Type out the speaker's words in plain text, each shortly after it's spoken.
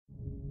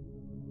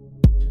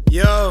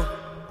Yo,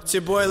 it's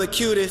your boy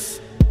Lakutis,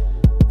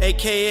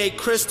 aka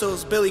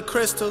Crystals, Billy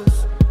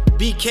Crystals,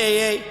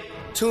 BKA,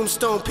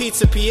 Tombstone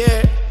Pizza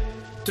Pierre,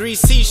 3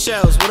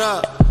 seashells, what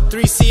up?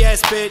 3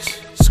 CS, bitch,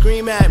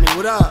 scream at me,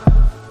 what up?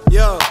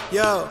 Yo,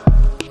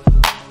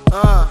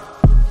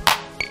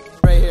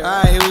 right here.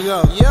 Alright, here we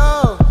go.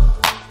 Yo,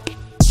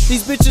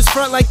 these bitches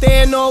front like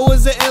they ain't know it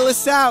was the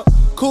illest out.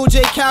 Cool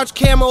J couch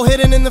camo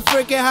hidden in the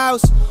frickin'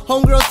 house.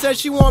 Homegirl said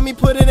she want me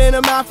put it in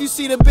her mouth. You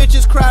see the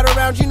bitches crowd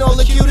around, you know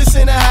Lakutis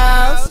in the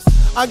house.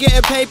 I'm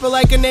getting paper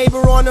like a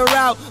neighbor on the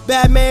route.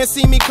 Bad man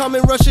see me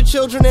coming, rush the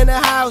children in the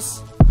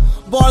house.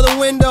 Bar the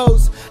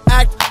windows,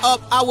 act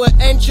up our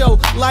encho.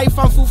 Life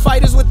on Foo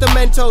Fighters with the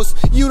Mentos.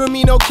 You to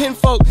me no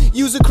kinfolk,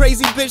 use a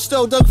crazy bitch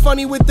though. Doug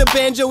funny with the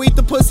banjo, eat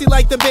the pussy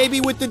like the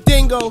baby with the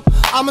dingo.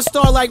 I'm a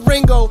star like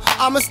Ringo,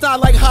 I'm a star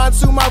like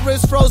Hansu. My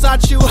wrist froze, I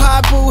chew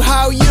high, boo,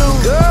 how you?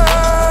 Girl,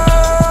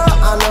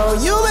 I know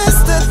you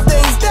miss the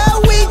things that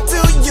we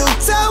do. You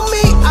tell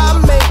me I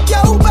make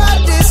your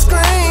body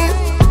scream.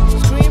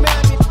 Scream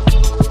at me.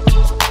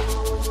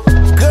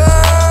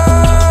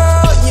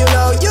 Girl, you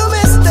know you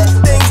miss the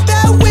things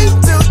that we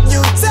do.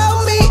 You tell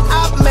me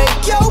I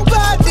make your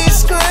body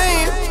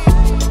scream.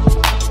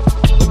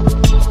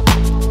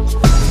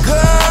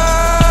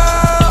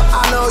 Girl,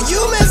 I know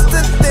you miss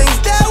the things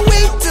that we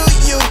do.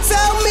 You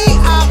tell me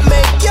I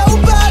make your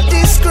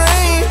body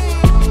scream.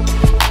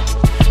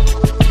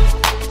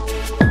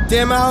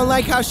 Damn, I don't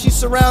like how she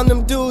surround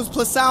them dudes.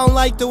 Plus I don't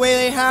like the way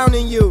they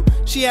hounding you.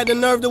 She had the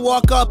nerve to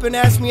walk up and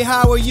ask me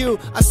how are you.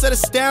 I said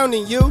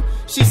astounding you.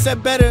 She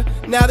said better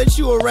now that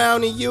you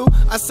around and you.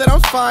 I said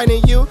I'm fine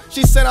and you.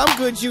 She said I'm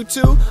good you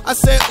too. I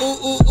said ooh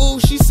ooh ooh.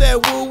 She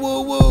said woo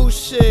woo woo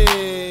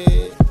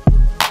shit.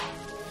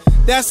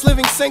 That's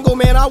living single,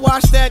 man, I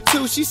watched that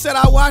too. She said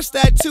I watched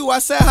that too. I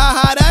said ha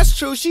ha, that's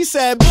true. She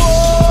said boy,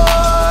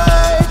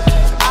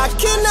 I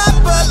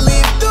cannot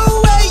believe the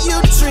way you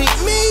treat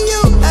me.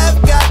 You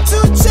have got to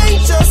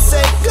change or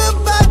say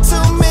goodbye to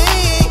me.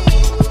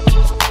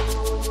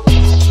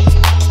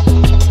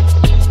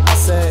 I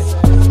said,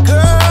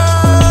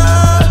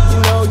 girl, you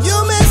know you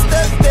miss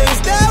the things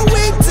that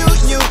we do.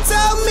 You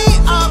tell me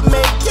I'll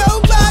make your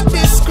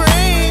body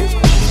scream.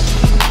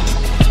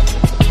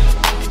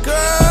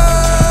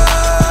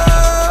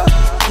 Girl,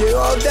 you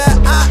know that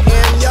I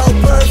am your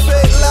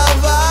perfect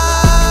lover.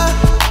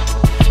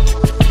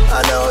 I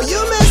know you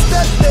miss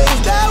the things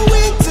that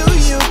we do.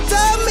 You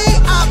tell me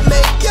I'll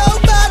make your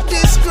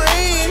body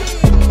scream.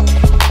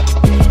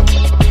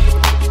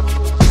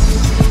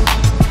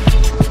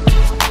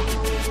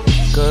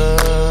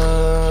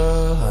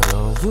 Girl, I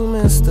know you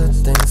miss the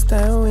things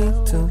that we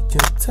do. You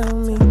tell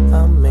me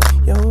I'll make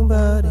your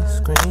body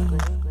scream.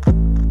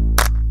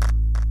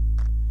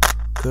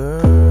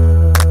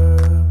 Girl,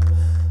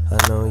 I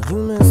know you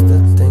miss the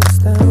things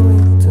that we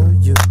do.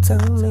 You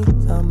tell me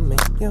I'll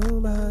make your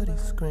body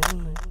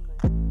scream.